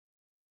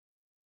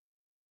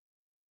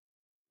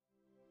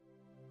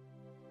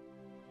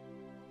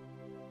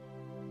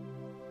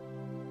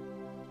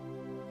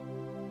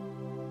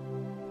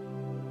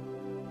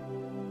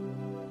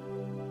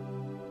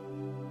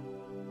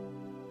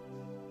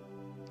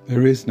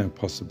There is no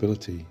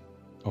possibility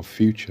of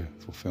future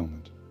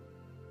fulfillment.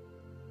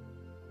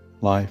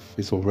 Life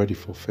is already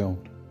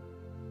fulfilled.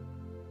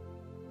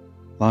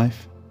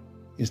 Life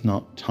is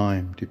not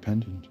time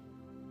dependent.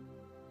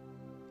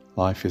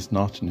 Life is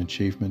not an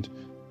achievement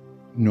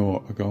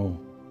nor a goal,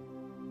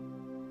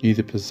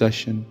 neither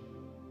possession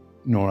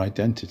nor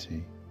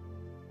identity.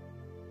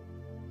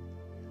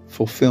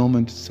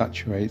 Fulfillment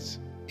saturates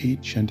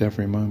each and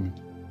every moment.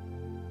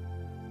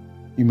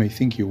 You may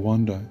think you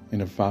wander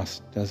in a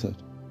vast desert,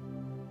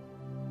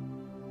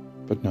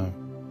 but no,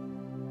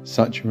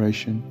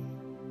 saturation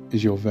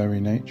is your very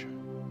nature.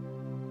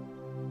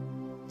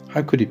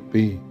 How could it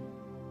be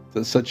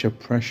that such a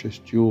precious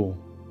jewel,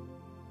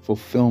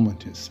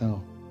 fulfillment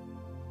itself,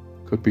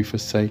 could be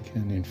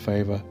forsaken in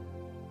favor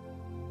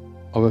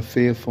of a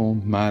fearful,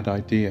 mad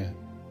idea,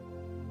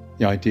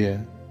 the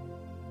idea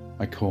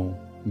I call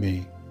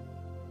me?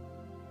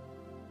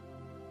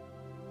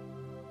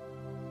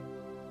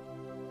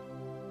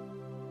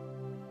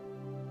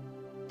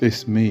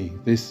 This me,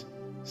 this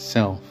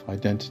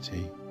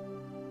self-identity,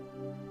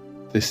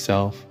 this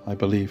self I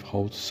believe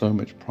holds so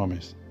much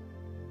promise.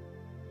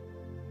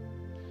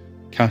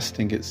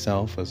 Casting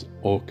itself as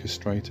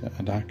orchestrator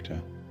and actor,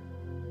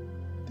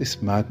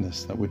 this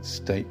madness that would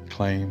stake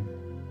claim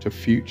to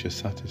future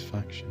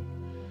satisfaction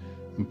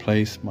and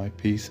place my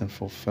peace and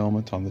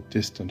fulfillment on the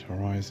distant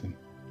horizon,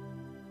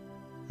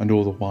 and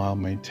all the while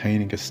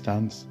maintaining a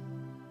stance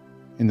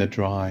in the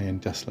dry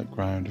and desolate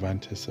ground of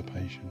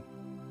anticipation.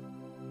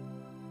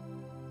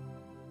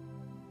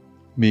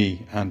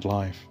 Me and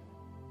life,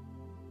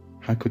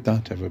 how could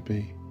that ever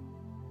be?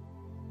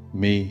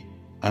 Me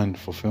and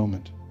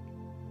fulfillment.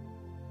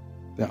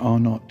 There are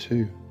not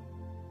two.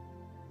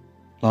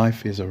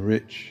 Life is a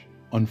rich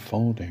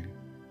unfolding,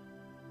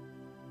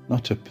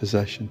 not a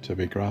possession to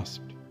be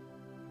grasped,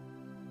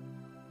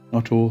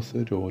 not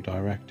authored or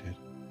directed.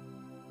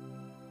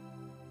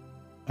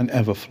 An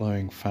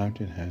ever-flowing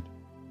fountainhead,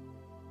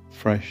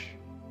 fresh,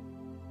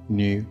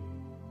 new,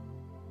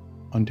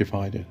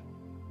 undivided.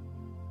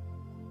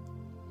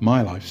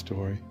 My life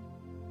story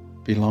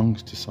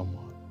belongs to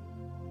someone,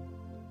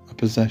 a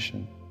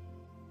possession,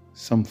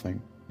 something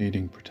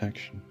needing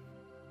protection.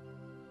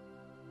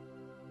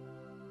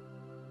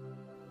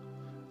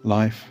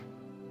 Life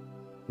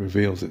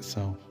reveals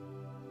itself.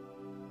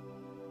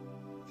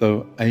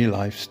 Though a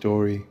life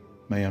story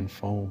may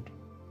unfold,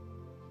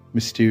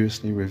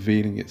 mysteriously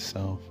revealing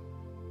itself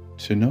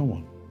to no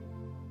one,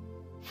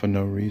 for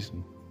no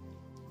reason.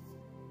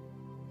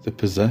 The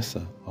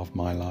possessor of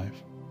my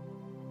life,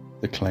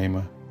 the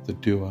claimer, the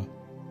doer,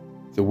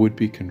 the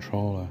would-be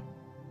controller,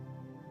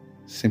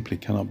 simply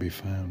cannot be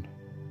found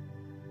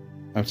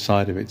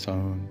outside of its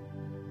own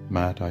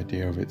mad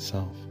idea of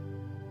itself.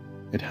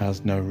 It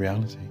has no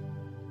reality.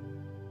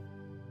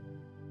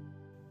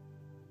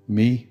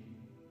 Me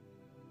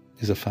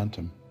is a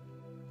phantom,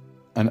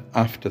 an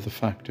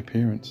after-the-fact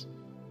appearance,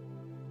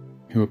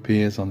 who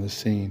appears on the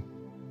scene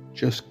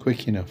just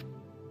quick enough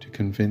to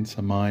convince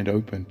a mind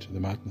open to the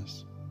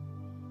madness.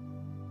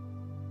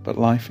 But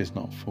life is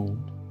not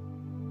fooled,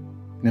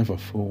 never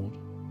fooled.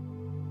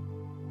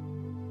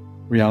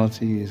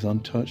 Reality is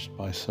untouched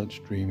by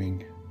such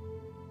dreaming.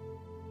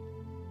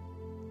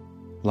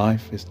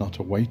 Life is not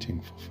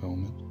awaiting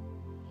fulfillment,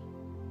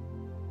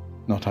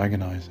 not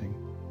agonizing,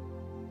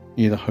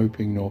 neither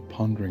hoping nor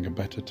pondering a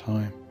better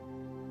time.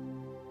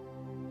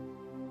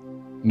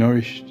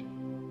 Nourished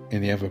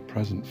in the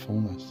ever-present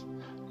fullness,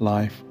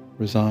 life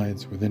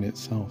resides within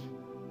itself.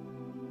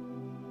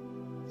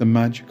 The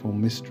magical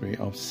mystery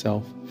of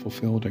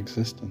self-fulfilled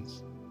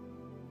existence,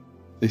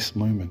 this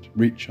moment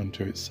rich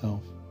unto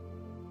itself,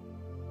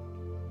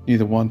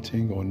 neither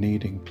wanting or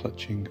needing,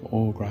 clutching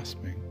or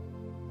grasping,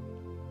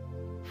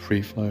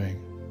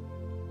 free-flowing,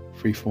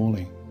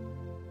 free-falling.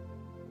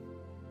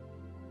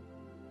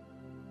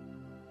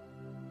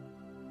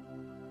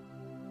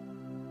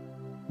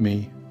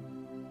 Me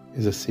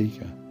is a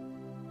seeker,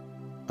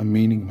 a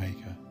meaning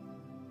maker,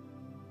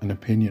 an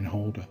opinion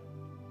holder,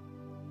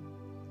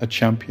 a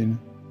champion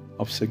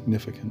of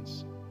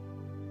significance.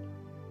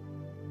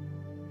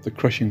 The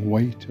crushing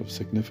weight of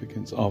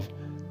significance of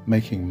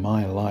making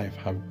my life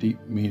have deep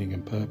meaning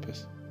and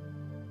purpose,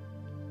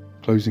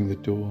 closing the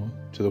door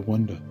to the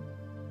wonder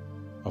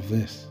of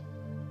this,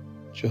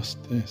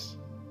 just this.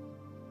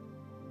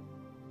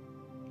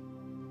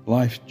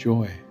 Life's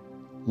joy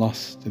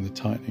lost in the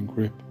tightening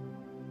grip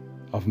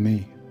of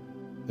me,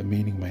 the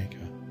meaning maker.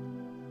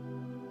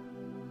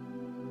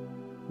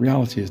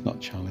 Reality is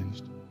not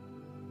challenged.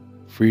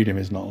 Freedom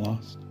is not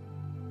lost.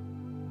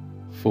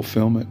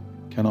 Fulfillment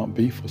cannot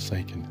be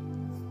forsaken.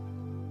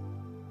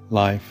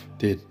 Life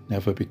did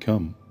never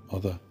become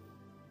other,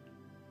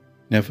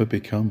 never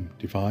become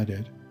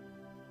divided,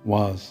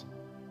 was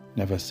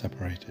never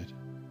separated.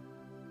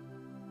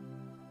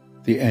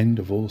 The end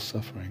of all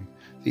suffering,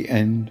 the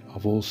end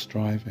of all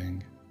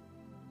striving,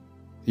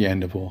 the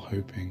end of all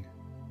hoping,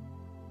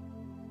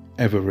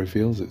 ever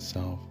reveals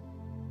itself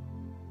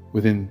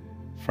within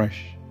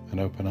fresh and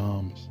open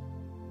arms.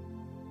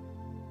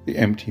 The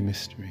empty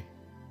mystery,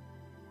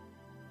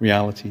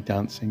 reality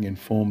dancing in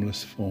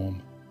formless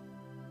form,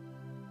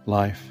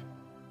 life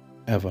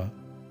ever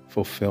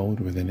fulfilled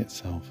within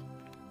itself.